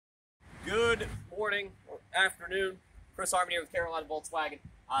Good morning or afternoon. Chris Harmon here with Carolina Volkswagen.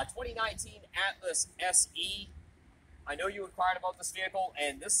 2019 Atlas SE. I know you inquired about this vehicle,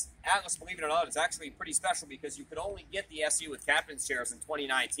 and this Atlas, believe it or not, is actually pretty special because you could only get the SE with captain's chairs in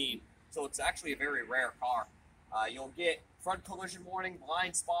 2019, so it's actually a very rare car. You'll get front collision warning,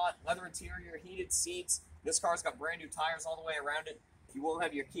 blind spot, leather interior, heated seats. This car's got brand new tires all the way around it. You will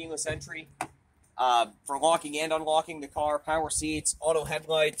have your keyless entry for locking and unlocking the car, power seats, auto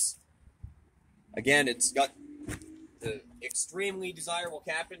headlights. Again, it's got the extremely desirable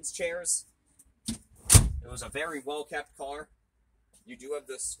captain's chairs. It was a very well-kept car. You do have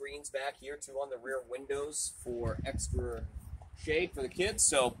the screens back here, too, on the rear windows for extra shade for the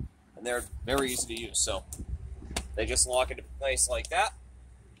kids, and they're very easy to use, so they just lock into place like that.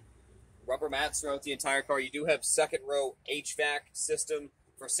 Rubber mats throughout the entire car. You do have second-row HVAC system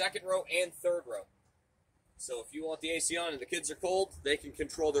for second row and third row. So if you want the AC on and the kids are cold, they can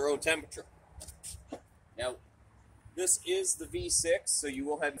control their own temperature. Now, this is the V6, so you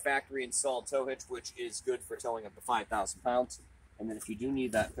will have factory installed tow hitch, which is good for towing up to 5,000 pounds. And then if you do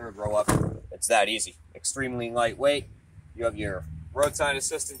need that third row up, it's that easy. Extremely lightweight. You have your roadside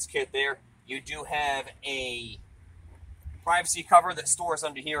assistance kit there. You do have a privacy cover that stores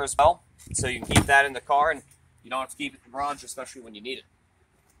under here as well, so you can keep that in the car, and you don't have to keep it in the garage, especially when you need it.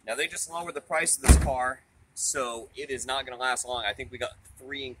 Now, they just lowered the price of this car, so it is not going to last long. I think we got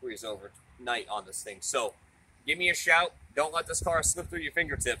 3 inquiries overnight on this thing. So give me a shout. Don't let this car slip through your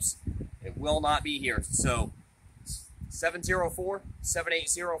fingertips. It will not be here. So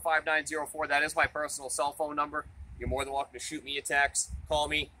 704-780-5904. That is my personal cell phone number. You're more than welcome to shoot me a text, call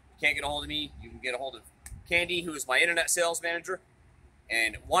me. If you can't get a hold of me, you can get a hold of Candy, who is my internet sales manager,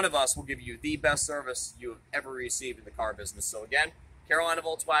 and one of us will give you the best service you have ever received in the car business. So again, Carolina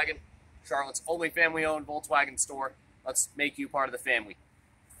Volkswagen, Charlotte's only family-owned Volkswagen store. Let's make you part of the family.